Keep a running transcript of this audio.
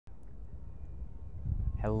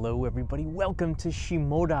Hello everybody, welcome to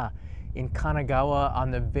Shimoda in Kanagawa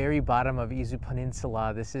on the very bottom of Izu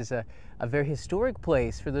Peninsula. This is a very historic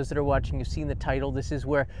place. For those that are watching, you've seen the title. This is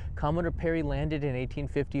where Commodore Perry landed in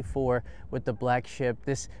 1854 with the Black Ship,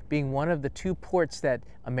 this being one of the two ports that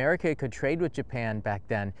America could trade with Japan back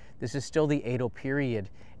then. This is still the Edo period,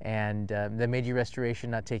 and the Meiji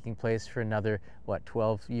Restoration not taking place for another,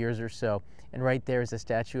 12 years or so. And right there is a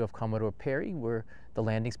statue of Commodore Perry, where the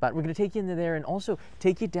landing spot. We're going to take you into there and also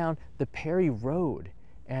take you down the Perry Road.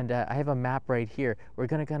 And I have a map right here. We're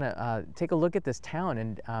going to take a look at this town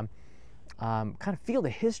and kind of feel the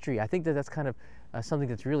history. I think that that's kind of something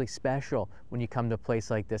that's really special when you come to a place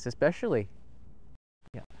like this, especially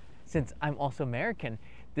since I'm also American.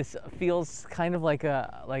 This feels kind of like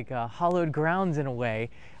a hallowed grounds in a way.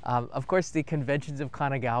 Of course, the conventions of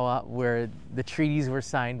Kanagawa, where the treaties were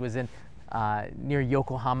signed, was in near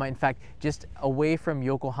Yokohama. In fact, just away from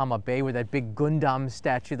Yokohama Bay, where that big Gundam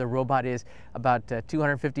statue, the robot, is, about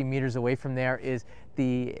 250 meters away from there, is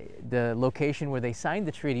the location where they signed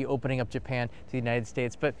the treaty opening up Japan to the United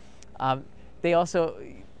States. But they also,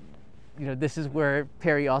 this is where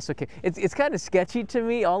Perry also came. It's kind of sketchy to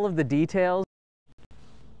me, all of the details,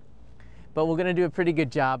 but we're going to do a pretty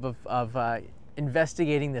good job of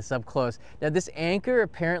investigating this up close. Now, this anchor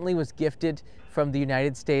apparently was gifted from the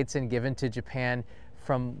United States and given to Japan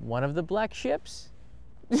from one of the Black ships.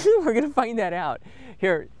 We're gonna find that out.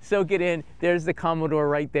 Here, soak it in. There's the Commodore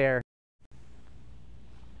right there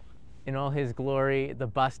in all his glory, the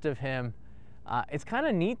bust of him. It's kind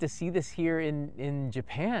of neat to see this here in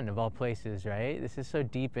Japan, of all places, right? This is so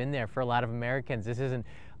deep in there for a lot of Americans. This isn't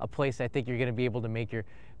a place I think you're gonna be able to make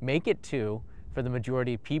it to for the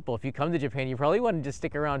majority of people. If you come to Japan, you probably want to just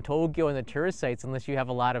stick around Tokyo and the tourist sites unless you have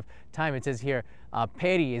a lot of time. It says here,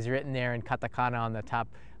 Perry is written there in katakana on the top,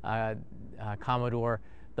 Commodore,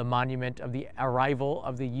 the monument of the arrival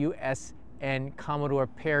of the USN Commodore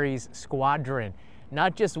Perry's squadron.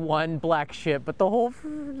 Not just one Black ship, but the whole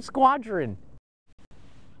squadron.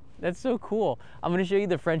 That's so cool. I'm going to show you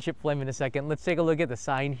the friendship flame in a second. Let's take a look at the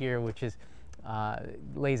sign here, which is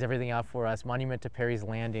lays everything out for us. Monument to Perry's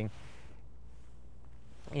landing.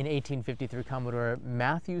 In 1853, Commodore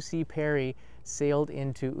Matthew C. Perry sailed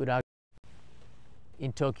into Uraga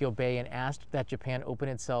in Tokyo Bay and asked that Japan open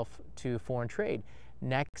itself to foreign trade.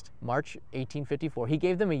 Next, March 1854, he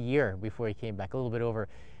gave them a year before he came back, a little bit over.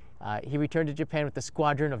 He returned to Japan with a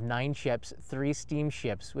squadron of 9 ships, 3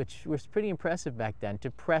 steamships, which was pretty impressive back then,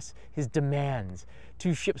 to press his demands.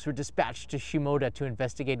 2 ships were dispatched to Shimoda to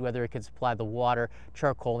investigate whether it could supply the water,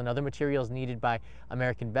 charcoal, and other materials needed by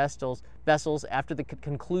American vessels. After the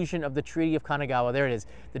conclusion of the Treaty of Kanagawa, there it is,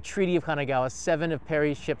 the Treaty of Kanagawa, 7 of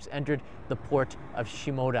Perry's ships entered the port of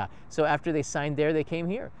Shimoda. So after they signed there, they came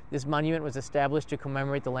here. This monument was established to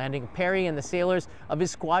commemorate the landing of Perry and the sailors of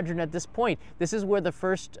his squadron at this point. This is where the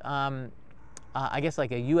first, I guess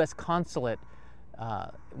like a U.S. consulate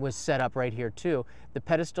was set up right here too. The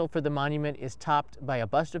pedestal for the monument is topped by a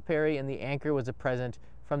bust of Perry, and the anchor was a present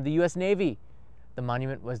from the U.S. Navy. The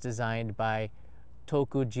monument was designed by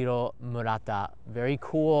Tokujiro Murata. Very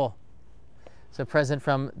cool. It's a present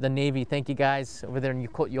from the Navy. Thank you guys over there in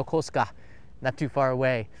Yokosuka, not too far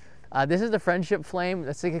away. This is the friendship flame.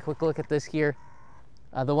 Let's take a quick look at this here.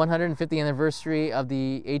 The 150th anniversary of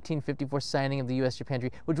the 1854 signing of the U.S.-Japan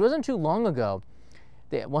Treaty, which wasn't too long ago.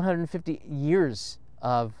 The 150 years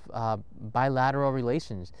of bilateral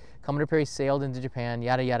relations. Commodore Perry sailed into Japan,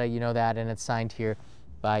 yada yada, you know that, and it's signed here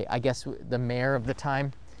by, I guess, the mayor of the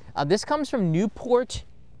time. This comes from Newport,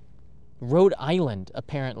 Rhode Island,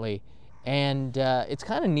 apparently, and it's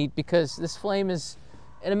kind of neat because this flame is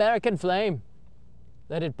an American flame.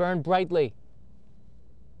 Let it burn brightly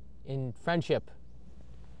in friendship.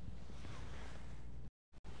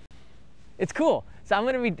 It's cool. So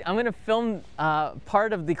I'm gonna film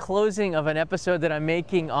part of the closing of an episode that I'm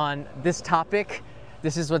making on this topic.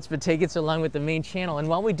 This is what's been taking so long with the main channel. And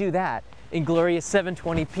while we do that, in glorious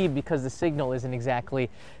 720p, because the signal isn't exactly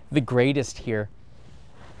the greatest here,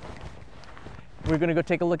 we're gonna go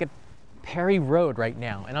take a look at Perry Road right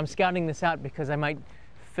now. And I'm scouting this out because I might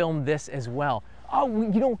film this as well. Oh,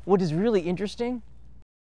 you know what is really interesting?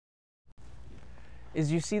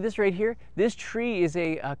 Is you see this right here? This tree is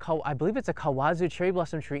I believe it's a Kawazu cherry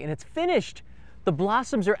blossom tree, and it's finished. The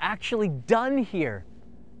blossoms are actually done here.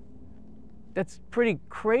 That's pretty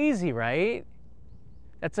crazy, right?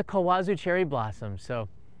 That's a Kawazu cherry blossom. So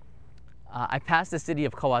I passed the city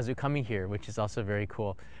of Kawazu coming here, which is also very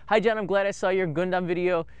cool. Hi, John, I'm glad I saw your Gundam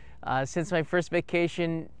video. Since my first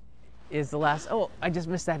vacation is the last, oh, I just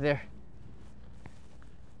missed that there.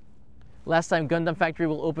 Last time Gundam Factory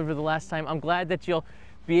will open for the last time. I'm glad that you'll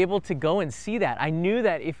be able to go and see that. I knew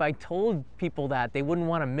that if I told people that, they wouldn't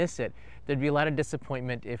want to miss it. There'd be a lot of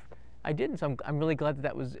disappointment if I didn't. So I'm really glad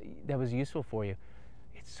that that was useful for you.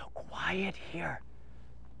 It's so quiet here.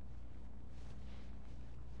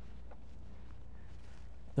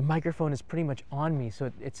 The microphone is pretty much on me, so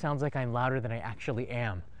it sounds like I'm louder than I actually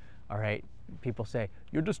am. All right, people say,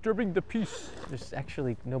 you're disturbing the peace. There's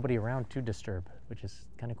actually nobody around to disturb, which is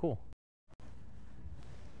kind of cool.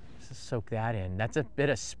 Just soak that in. That's a bit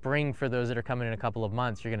of spring for those that are coming in a couple of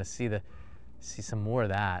months. You're gonna see some more of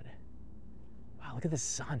that. Wow, look at the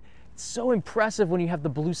sun. It's so impressive when you have the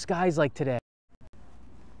blue skies like today.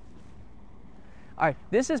 All right,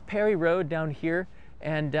 this is Perry Road down here.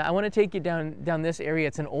 And I want to take you down this area.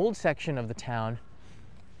 It's an old section of the town,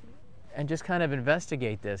 and just kind of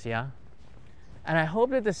investigate this, yeah? And I hope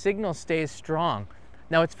that the signal stays strong.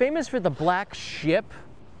 Now, it's famous for the black ship.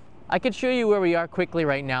 I could show you where we are quickly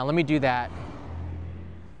right now. Let me do that.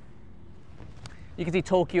 You can see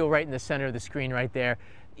Tokyo right in the center of the screen right there.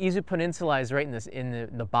 Izu Peninsula is right in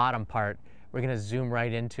the bottom part. We're going to zoom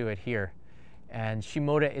right into it here. And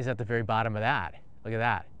Shimoda is at the very bottom of that. Look at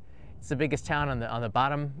that. It's the biggest town on the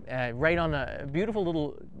bottom, right on a beautiful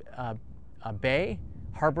little bay,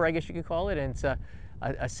 harbor, I guess you could call it. And it's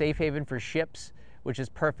a safe haven for ships, which is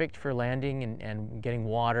perfect for landing and getting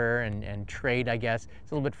water and trade, I guess.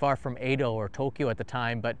 It's a little bit far from Edo or Tokyo at the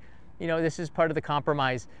time, but you know, this is part of the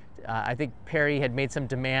compromise. I think Perry had made some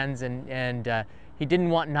demands, and he didn't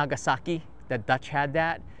want Nagasaki. The Dutch had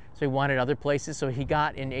that, so he wanted other places. So he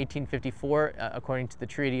got in 1854, according to the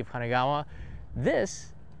Treaty of Kanagawa, this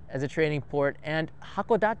as a trading port, and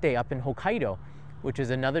Hakodate up in Hokkaido, which is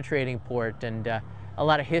another trading port. And a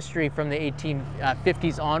lot of history from the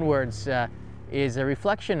 1850s onwards is a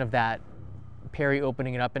reflection of that, Perry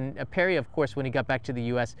opening it up. And Perry, of course, when he got back to the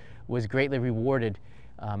US, was greatly rewarded.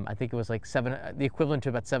 I think it was like the equivalent to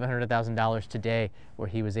about $700,000 today, where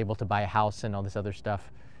he was able to buy a house and all this other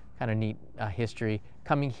stuff. Kind of neat history.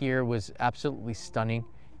 Coming here was absolutely stunning.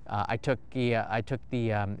 I took the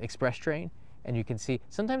express train. And you can see,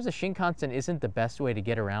 sometimes the Shinkansen isn't the best way to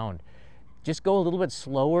get around. Just go a little bit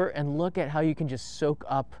slower and look at how you can just soak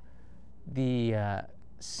up the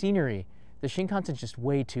scenery. The Shinkansen's just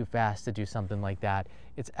way too fast to do something like that.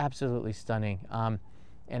 It's absolutely stunning.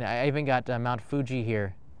 And I even got Mount Fuji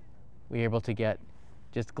here. We were able to get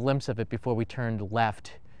just a glimpse of it before we turned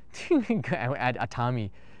left at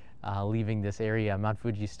Atami, leaving this area. Mount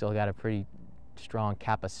Fuji's still got a pretty strong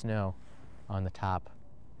cap of snow on the top.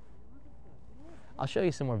 I'll show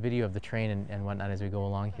you some more video of the train and whatnot as we go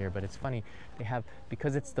along here, but it's funny, they have,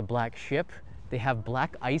 because it's the black ship, they have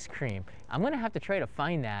black ice cream. I'm gonna have to try to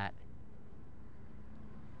find that.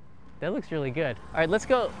 That looks really good. All right, let's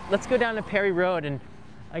go down to Perry Road, and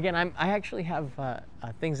again, I actually have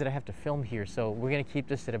things that I have to film here, so we're gonna keep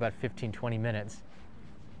this at about 15-20 minutes.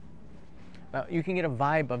 You can get a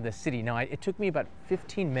vibe of the city. Now, it took me about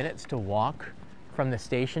 15 minutes to walk from the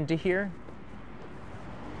station to here.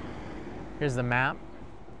 Here's the map.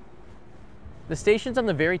 The station's on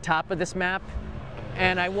the very top of this map,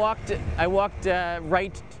 and I walked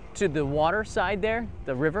right to the water side there,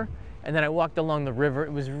 the river, and then I walked along the river.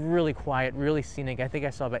 It was really quiet, really scenic. I think I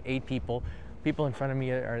saw about 8 people. People in front of me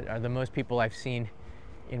are the most people I've seen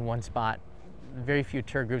in one spot. Very few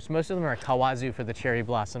tour groups. Most of them are at Kawazu for the cherry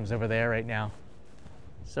blossoms over there right now.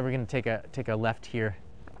 So we're gonna take a left here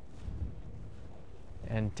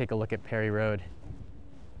and take a look at Perry Road.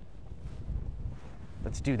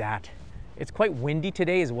 Let's do that. It's quite windy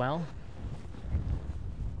today as well.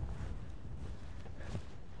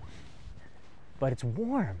 But it's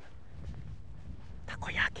warm.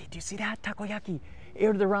 Takoyaki, do you see that? Takoyaki.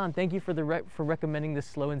 Erdogan, thank you for recommending this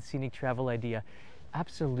slow and scenic travel idea.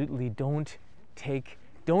 Absolutely don't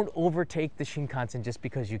overtake the Shinkansen just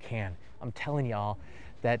because you can. I'm telling y'all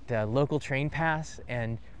that local train pass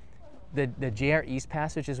and the JR East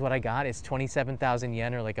Pass, which is what I got, is 27,000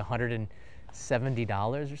 yen or like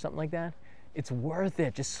 $170 or something like that. It's worth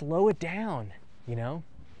it. Just slow it down, you know?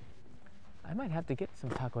 I might have to get some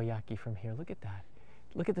takoyaki from here. Look at that.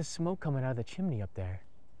 Look at the smoke coming out of the chimney up there.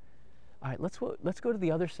 All right, let's go to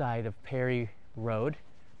the other side of Perry Road.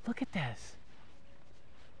 Look at this.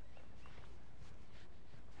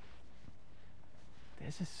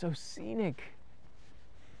 This is so scenic.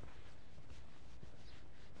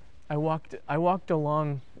 I walked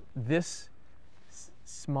along this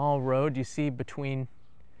small road you see between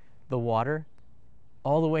the water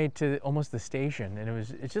all the way to almost the station, and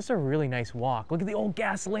it's just a really nice walk. Look at the old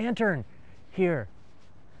gas lantern here.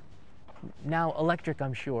 Now electric,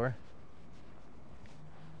 I'm sure.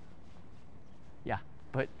 Yeah,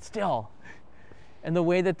 but still. And the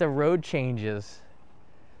way that the road changes.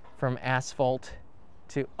 from asphalt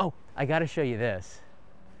to, oh, I gotta show you this.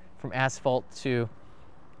 From asphalt to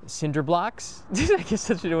cinder blocks. I guess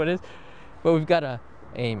that's what it is. But we've got a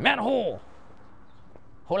manhole.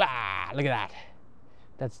 Hola, look at that.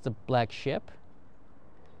 That's the black ship.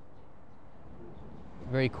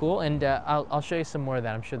 Very cool, and I'll show you some more of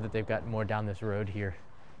that. I'm sure that they've got more down this road here.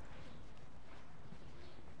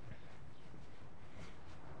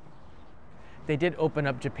 They did open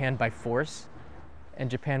up Japan by force, and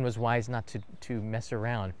Japan was wise not to mess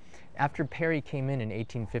around. After Perry came in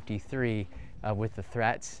 1853 with the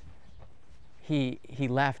threats, he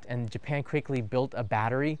left, and Japan quickly built a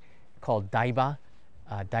battery called Daiba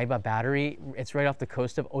battery. It's right off the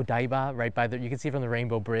coast of Odaiba, right by you can see from the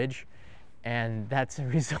Rainbow Bridge. And that's a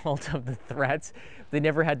result of the threats. They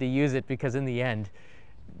never had to use it because in the end,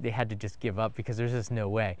 they had to just give up because there's just no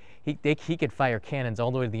way. He could fire cannons all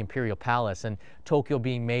the way to the Imperial Palace, and Tokyo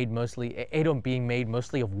being made mostly, Edo being made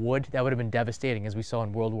mostly of wood, that would have been devastating, as we saw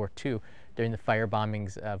in World War II during the fire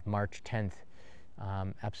bombings of March 10th.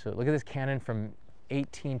 Absolutely. Look at this cannon from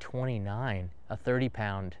 1829, a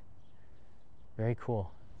 30-pound. Very cool.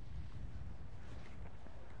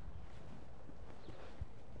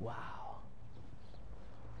 Wow.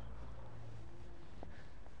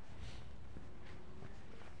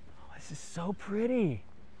 This is so pretty.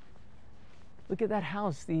 Look at that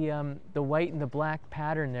house, the white and the black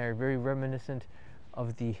pattern there, very reminiscent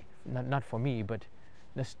of the, not for me, but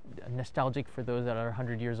nostalgic for those that are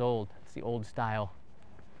 100 years old. It's the old style.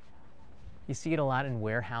 You see it a lot in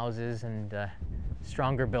warehouses and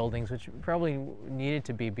stronger buildings, which probably needed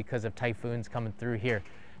to be because of typhoons coming through here.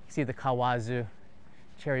 You see the kawazu,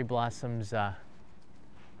 cherry blossoms have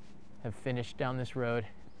finished down this road.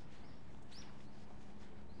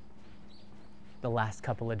 The last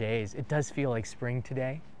couple of days. It does feel like spring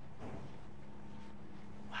today.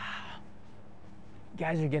 Wow. You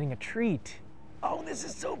guys are getting a treat. Oh, this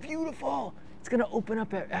is so beautiful. It's gonna open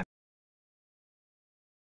up at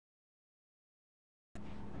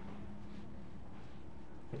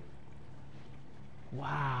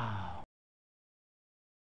wow.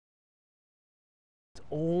 It's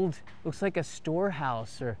old, looks like a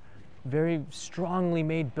storehouse or very strongly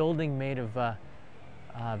made building made of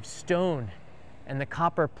stone. And the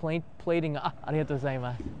copper plating, arigatou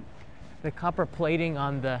gozaimasu. The copper plating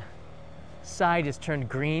on the side is turned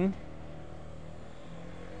green.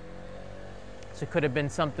 So it could have been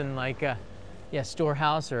something like a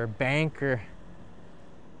storehouse or a bank or.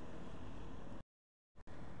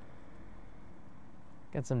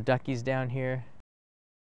 Got some duckies down here.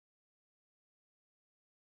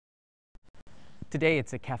 Today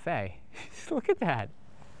it's a cafe. Look at that.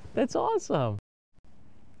 That's awesome.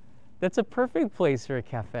 That's a perfect place for a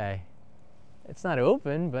cafe. It's not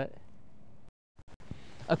open, but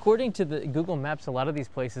according to the Google Maps, a lot of these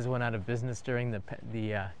places went out of business during the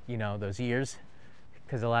you know, those years,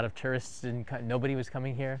 because a lot of tourists nobody was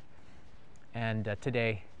coming here, and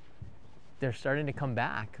today they're starting to come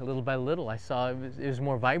back little by little. I saw it was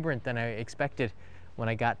more vibrant than I expected when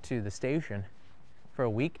I got to the station for a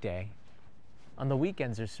weekday. On the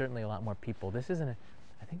weekends, there's certainly a lot more people. This isn't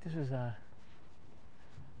I think this was a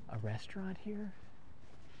restaurant here?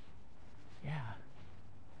 Yeah.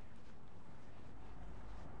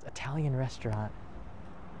 Italian restaurant.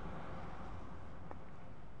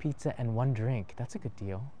 Pizza and one drink. That's a good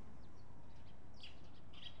deal.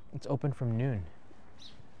 It's open from noon.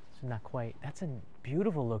 So not quite. That's a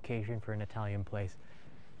beautiful location for an Italian place.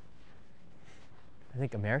 I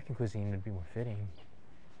think American cuisine would be more fitting.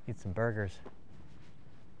 Eat some burgers.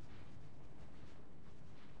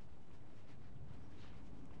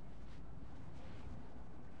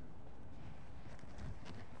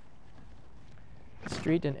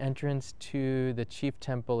 Street and entrance to the chief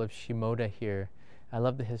temple of Shimoda here. I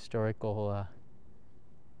love the historical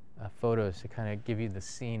photos to kind of give you the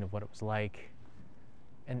scene of what it was like.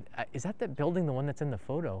 And is that building the one that's in the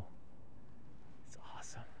photo? It's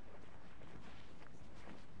awesome.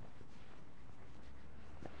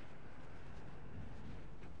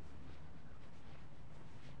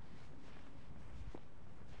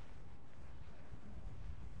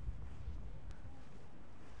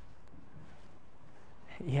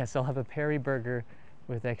 Yes, I'll have a Perry burger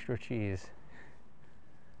with extra cheese.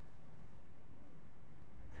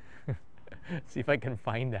 See if I can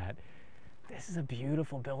find that. This is a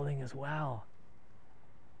beautiful building as well.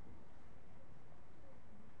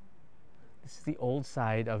 This is the old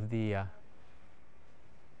side of the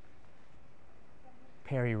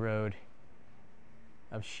Perry Road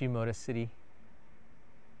of Shimoda City.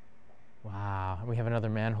 Wow, we have another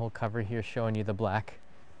manhole cover here showing you the black.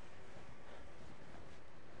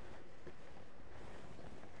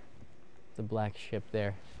 The black ship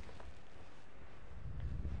there.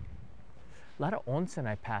 A lot of onsen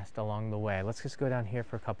I passed along the way. Let's just go down here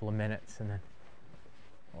for a couple of minutes and then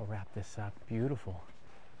we'll wrap this up. Beautiful.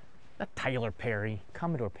 Not Tyler Perry,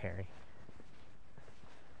 Commodore Perry.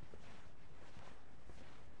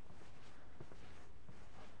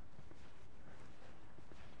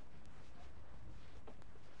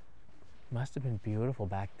 Must have been beautiful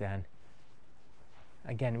back then.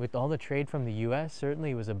 Again, with all the trade from the US,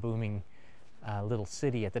 certainly it was a booming little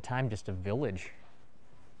city at the time, just a village.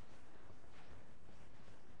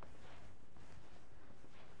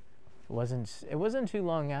 It wasn't too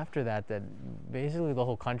long after that basically the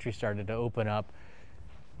whole country started to open up.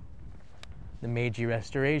 The Meiji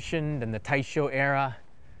Restoration, then the Taisho era,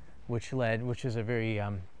 which was a very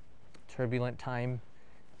turbulent time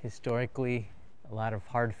historically, a lot of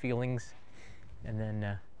hard feelings, and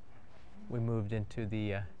then we moved into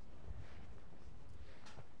the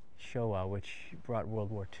Showa, which brought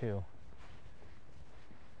World War II.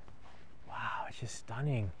 Wow, it's just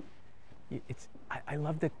stunning. I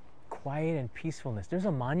love the quiet and peacefulness. There's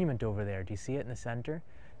a monument over there. Do you see it in the center?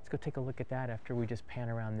 Let's go take a look at that after we just pan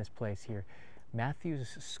around this place here.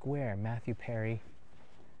 Matthew's Square. Matthew Perry,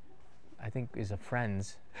 I think, is a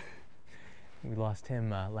Friends. We lost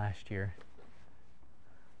him last year.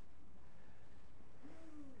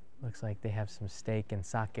 Looks like they have some steak and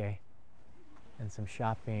sake and some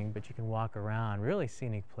shopping, but you can walk around. Really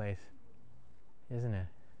scenic place, isn't it?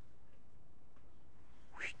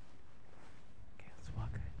 Okay,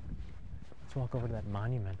 let's walk over to that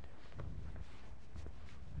monument.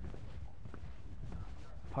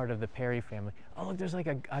 Part of the Perry family. Oh, look, there's like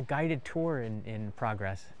a guided tour in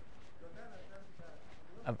progress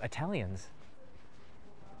of Italians.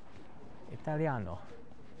 Italiano.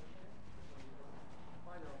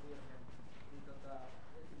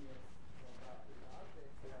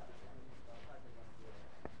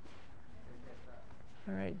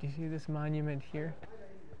 All right, do you see this monument here?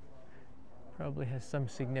 Probably has some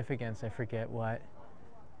significance, I forget what.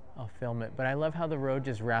 I'll film it, but I love how the road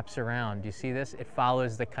just wraps around. Do you see this? It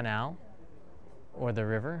follows the canal or the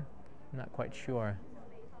river. I'm not quite sure.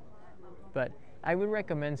 But I would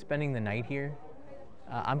recommend spending the night here.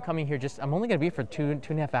 I'm coming here I'm only gonna be here for two and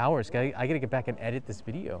a half hours. I gotta get back and edit this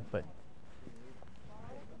video, but.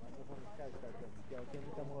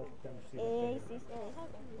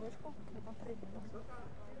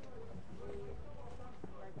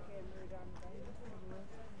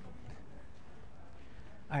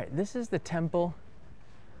 All right, this is the temple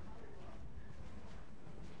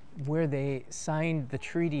where they signed the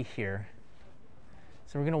treaty here.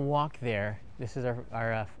 So we're gonna walk there. This is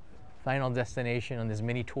our final destination on this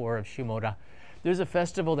mini tour of Shimoda. There's a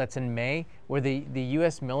festival that's in May where the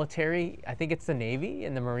US military, I think it's the Navy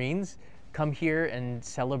and the Marines, come here and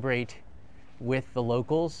celebrate with the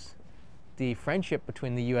locals the friendship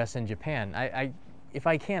between the US and Japan. If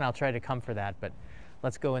I can, I'll try to come for that, but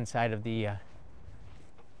let's go inside of the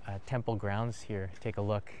temple grounds here, take a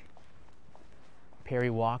look. Perry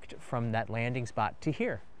walked from that landing spot to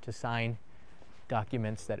here to sign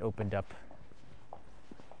documents that opened up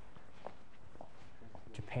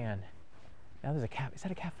Japan. Now there's a cafe. Is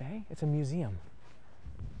that a cafe? It's a museum.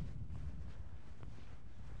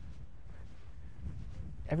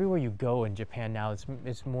 Everywhere you go in Japan now,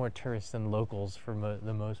 it's more tourists than locals for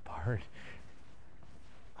the most part.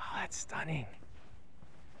 Oh, that's stunning.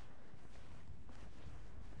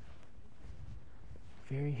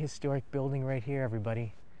 Very historic building right here,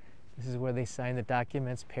 everybody. This is where they signed the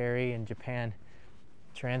documents, Perry and Japan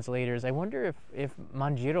translators. I wonder if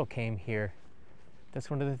Manjiro came here. That's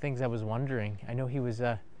one of the things I was wondering. I know he was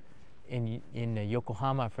in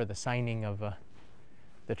Yokohama for the signing of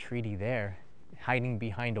the treaty there, hiding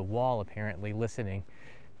behind a wall apparently, listening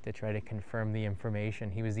to try to confirm the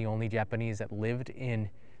information. He was the only Japanese that lived in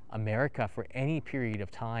America for any period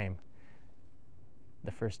of time.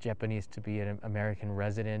 The first Japanese to be an American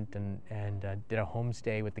resident and did a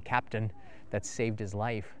homestay with the captain that saved his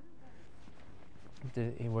life,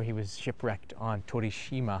 where he was shipwrecked on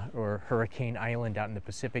Torishima, or Hurricane Island out in the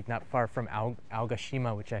Pacific, not far from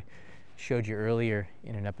Aogashima, which I showed you earlier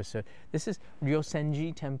in an episode. This is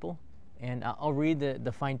Ryosenji Temple, and I'll read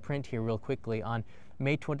the fine print here real quickly. On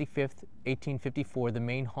May 25th, 1854, the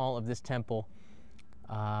main hall of this temple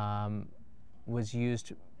was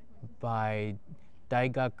used by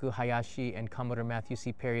Daigaku Hayashi and Commodore Matthew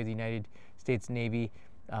C. Perry of the United States Navy,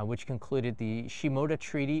 which concluded the Shimoda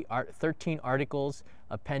Treaty, 13 articles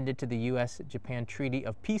appended to the U.S.-Japan Treaty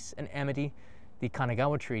of Peace and Amity, the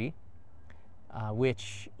Kanagawa Treaty.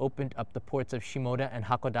 which opened up the ports of Shimoda and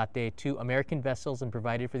Hakodate to American vessels and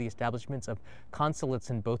provided for the establishments of consulates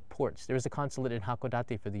in both ports. There was a consulate in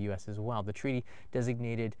Hakodate for the U.S. as well. The treaty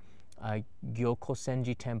designated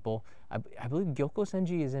Ryosenji temple. I believe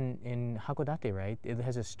Ryosenji is in Hakodate, right? It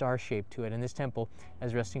has a star shape to it, and this temple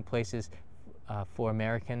has resting places for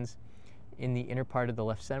Americans. In the inner part of the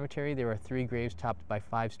left cemetery, there are 3 graves topped by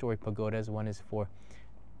 5-story pagodas. One is for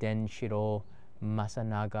Denshiro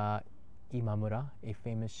Masanaga Imamura, a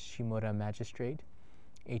famous Shimoda magistrate,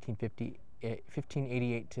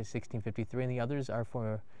 1588 to 1653, and the others are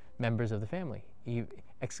for members of the family.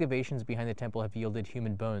 Excavations behind the temple have yielded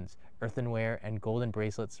human bones, earthenware, and golden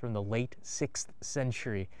bracelets from the late 6th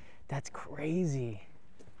century. That's crazy.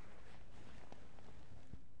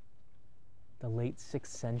 The late 6th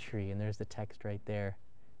century, and there's the text right there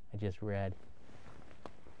I just read.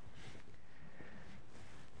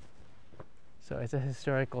 So it's a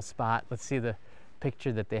historical spot. Let's see the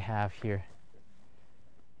picture that they have here.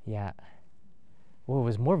 Yeah. Well, it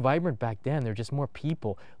was more vibrant back then. There were just more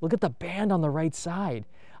people. Look at the band on the right side.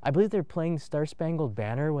 I believe they're playing Star Spangled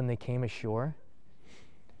Banner when they came ashore.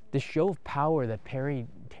 The show of power that Perry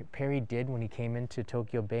did when he came into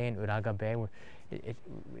Tokyo Bay and Uraga Bay,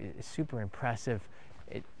 it's super impressive.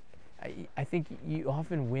 I think you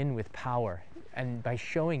often win with power, and by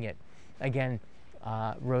showing it, again,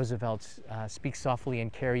 Roosevelt speak softly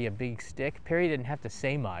and carry a big stick. Perry didn't have to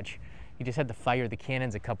say much. He just had to fire the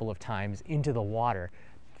cannons a couple of times into the water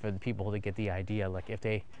for the people to get the idea. Like if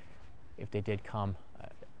they did come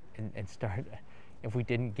and start, if we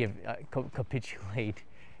didn't capitulate,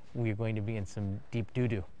 we were going to be in some deep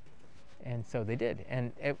doo-doo. And so they did.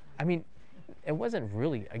 And I mean, it wasn't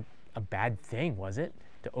really a bad thing, was it,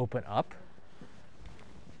 to open up?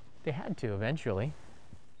 They had to eventually.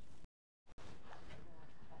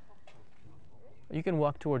 You can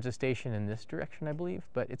walk towards the station in this direction, I believe,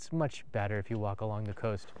 but it's much better if you walk along the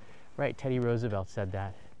coast. Right, Teddy Roosevelt said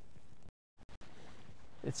that.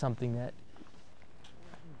 It's something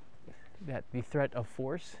that the threat of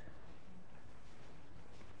force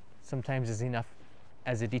sometimes is enough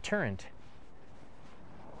as a deterrent.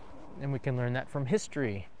 And we can learn that from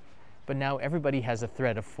history. But now everybody has a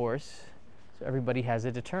threat of force, so everybody has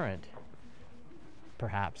a deterrent,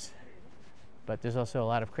 perhaps. But there's also a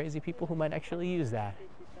lot of crazy people who might actually use that.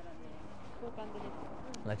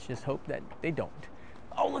 Let's just hope that they don't.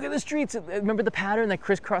 Oh, look at the streets. Remember the pattern, that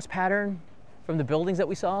crisscross pattern from the buildings that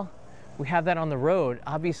we saw? We have that on the road.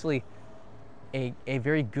 Obviously, a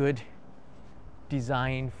very good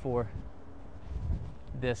design for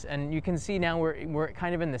this. And you can see now we're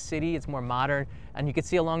kind of in the city. It's more modern. And you can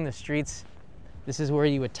see along the streets, this is where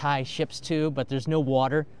you would tie ships to, but there's no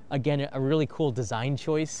water. Again, a really cool design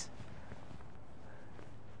choice.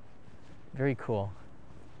 Very cool.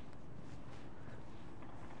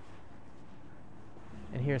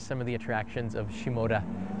 And here's some of the attractions of Shimoda.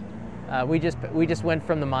 We just went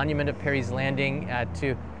from the monument of Perry's Landing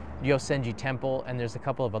to Ryosenji Temple, and there's a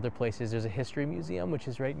couple of other places. There's a history museum, which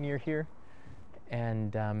is right near here.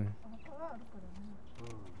 And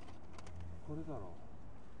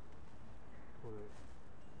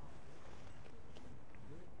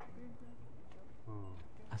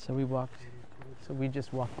so we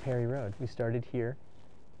just walked Perry Road. We started here,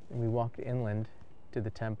 and we walked inland to the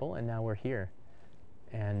temple, and now we're here.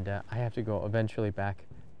 And I have to go eventually back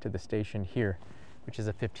to the station here, which is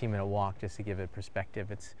a 15-minute walk, just to give it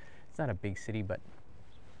perspective. It's not a big city, but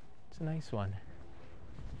it's a nice one.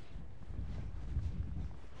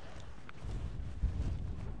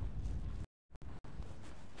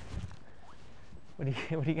 What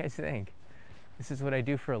do you guys think? This is what I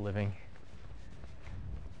do for a living.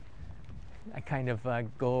 I kind of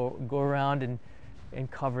go around and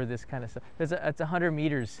cover this kind of stuff. It's 100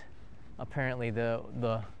 meters, apparently,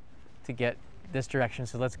 to get this direction.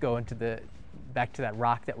 So let's go back to that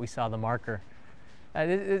rock that we saw, the marker.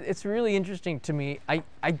 It's really interesting to me. I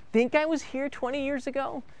think I was here 20 years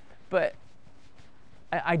ago, but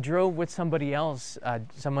I drove with somebody else,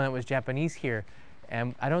 someone that was Japanese here,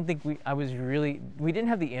 and I don't think we didn't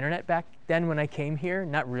have the internet back then when I came here,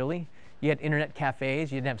 not really. You had internet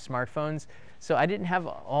cafes, you didn't have smartphones, so I didn't have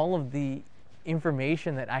all of the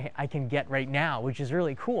information that I can get right now, which is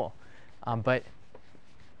really cool. But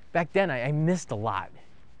back then I missed a lot.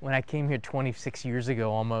 When I came here 26 years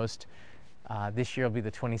ago almost, this year will be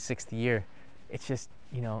the 26th year. It's just,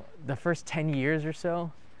 you know, the first 10 years or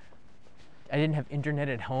so, I didn't have internet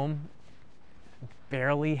at home.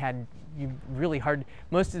 Barely had, really hard.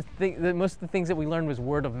 Most of the things that we learned was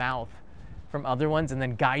word of mouth from other ones, and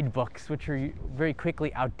then guidebooks, which are very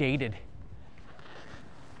quickly outdated.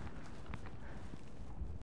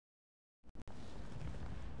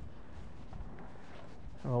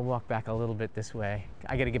 We'll walk back a little bit this way.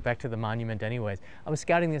 I got to get back to the monument anyways. I was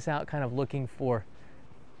scouting this out, kind of looking for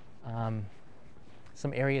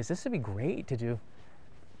some areas. This would be great to do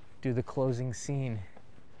the closing scene.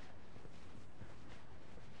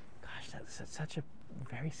 Gosh, that's such a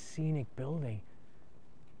very scenic building.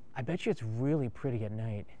 I bet you it's really pretty at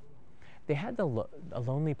night. They had a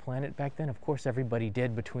Lonely Planet back then. Of course, everybody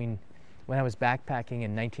did. Between when I was backpacking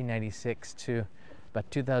in 1996 to about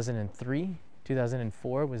 2003,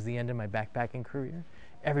 2004 was the end of my backpacking career.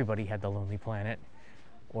 Everybody had the Lonely Planet.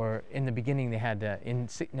 Or in the beginning, they had, in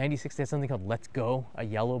 96, they had something called Let's Go, a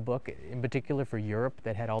yellow book, in particular for Europe,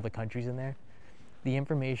 that had all the countries in there. The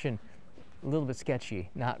information, a little bit sketchy,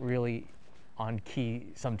 not really on key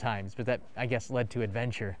sometimes, but that, I guess, led to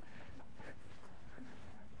adventure.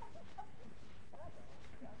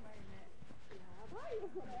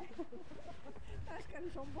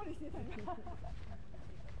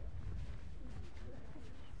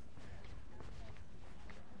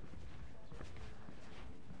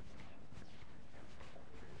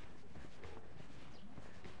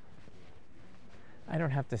 I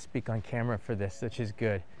don't have to speak on camera for this, which is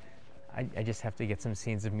good. I just have to get some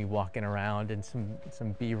scenes of me walking around and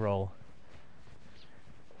some B-roll.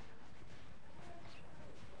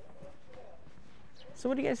 So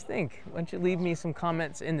what do you guys think? Why don't you leave me some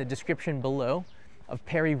comments in the description below of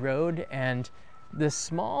Perry Road and this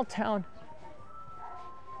small town.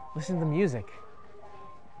 Listen to the music.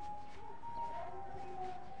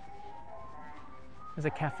 There's a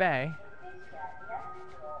cafe.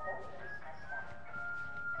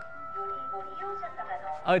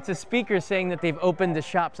 Oh, it's a speaker saying that they've opened the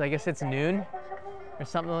shops. I guess it's noon or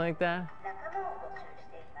something like that.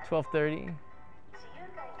 12:30.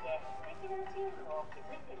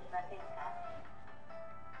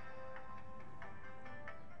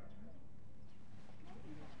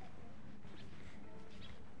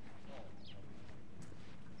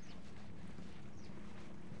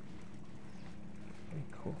 Very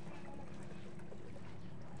cool.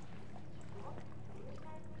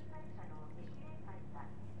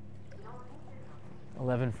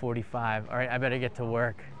 $11:45. All right, I better get to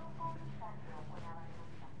work.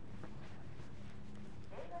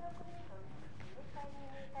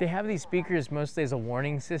 They have these speakers mostly as a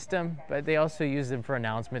warning system, but they also use them for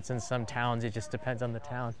announcements in some towns. It just depends on the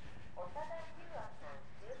town.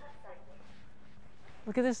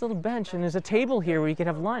 Look at this little bench, and there's a table here where you can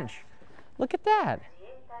have lunch. Look at that.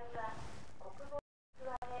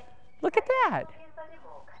 Look at that.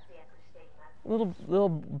 Little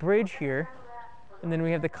bridge here. And then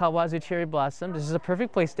we have the Kawazu cherry blossom. This is a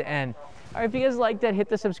perfect place to end. All right, if you guys liked that, hit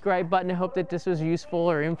the subscribe button. I hope that this was useful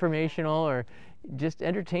or informational or just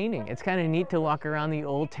entertaining. It's kind of neat to walk around the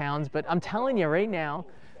old towns, but I'm telling you right now,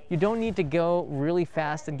 you don't need to go really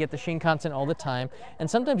fast and get the Shinkansen all the time. And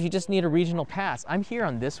sometimes you just need a regional pass. I'm here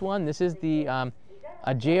on this one. This is the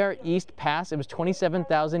a JR East pass. It was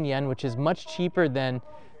 27,000 yen, which is much cheaper than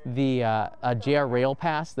the JR Rail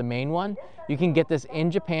Pass, the main one. You can get this in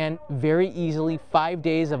Japan very easily, 5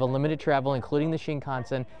 days of unlimited travel, including the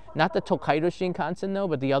Shinkansen. Not the Tokaido Shinkansen though,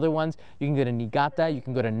 but the other ones. You can go to Niigata, you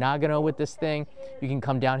can go to Nagano with this thing. You can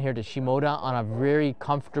come down here to Shimoda on a very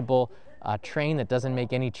comfortable train that doesn't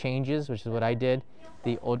make any changes, which is what I did.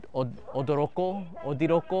 The Odiroko.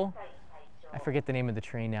 I forget the name of the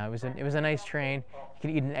train now. It was a nice train. You can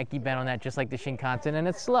eat an ekiben on that just like the Shinkansen, and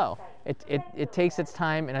it's slow. It takes its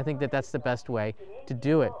time, and I think that that's the best way to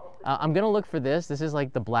do it. I'm gonna look for this. This is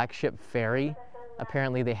like the Black Ship Ferry.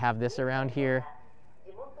 Apparently they have this around here.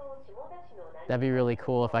 That'd be really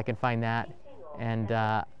cool if I can find that. And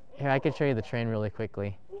here, I can show you the train really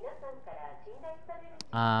quickly.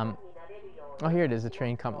 Oh, here it is, the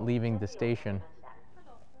train leaving the station.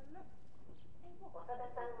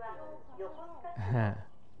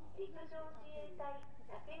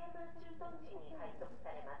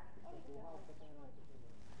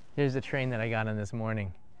 Here's the train that I got on this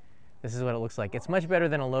morning. This is what it looks like. It's much better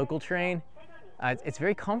than a local train. It's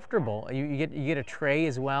very comfortable. You get a tray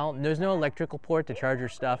as well. There's no electrical port to charge your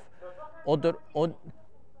stuff. Odoriko.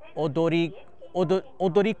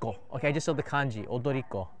 Okay, I just saw the kanji.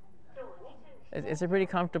 Odoriko. It's a pretty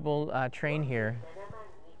comfortable train here.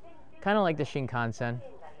 Kind of like the Shinkansen,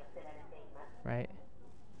 right?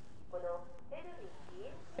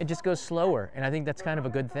 It just goes slower, and I think that's kind of a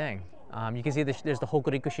good thing. You can see there's the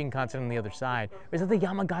Hokuriku Shinkansen on the other side. Or is it the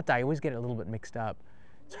Yamagata? I always get it a little bit mixed up.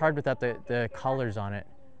 It's hard without the colors on it.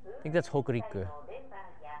 I think that's Hokuriku.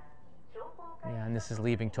 Yeah, and this is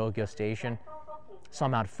leaving Tokyo Station. Saw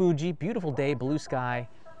Mount Fuji, beautiful day, blue sky,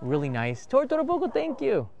 really nice. Tortoroboko, thank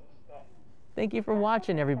you. Thank you for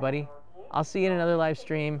watching, everybody. I'll see you in another live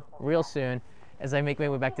stream real soon. as I make my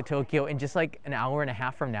way back to Tokyo in just like an hour and a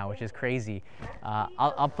half from now, which is crazy.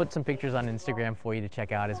 I'll put some pictures on Instagram for you to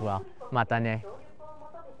check out as well. Mata ne.